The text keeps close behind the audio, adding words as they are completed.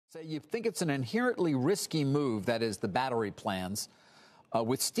So you think it's an inherently risky move, that is, the battery plans,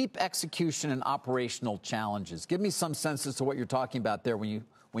 with steep execution and operational challenges. Give me some sense as to what you're talking about there when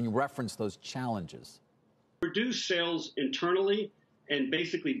you reference those challenges. Reduce sales internally and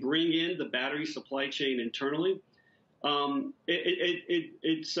basically bring in the battery supply chain internally.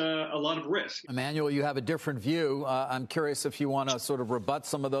 It's a lot of risk. Emmanuel, you have a different view. I'm curious if you want to sort of rebut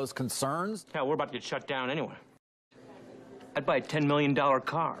some of those concerns. Hell, we're about to get shut down anyway. I'd buy a $10 million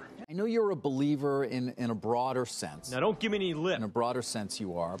car. I know you're a believer in a broader sense. Now, don't give me any lip. In a broader sense,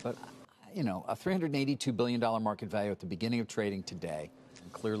 you are. But, you know, a $382 billion market value at the beginning of trading today.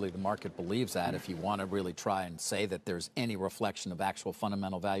 And clearly the market believes that if you want to really try and say that there's any reflection of actual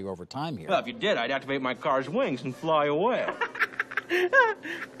fundamental value over time here. Well, if you did, I'd activate my car's wings and fly away.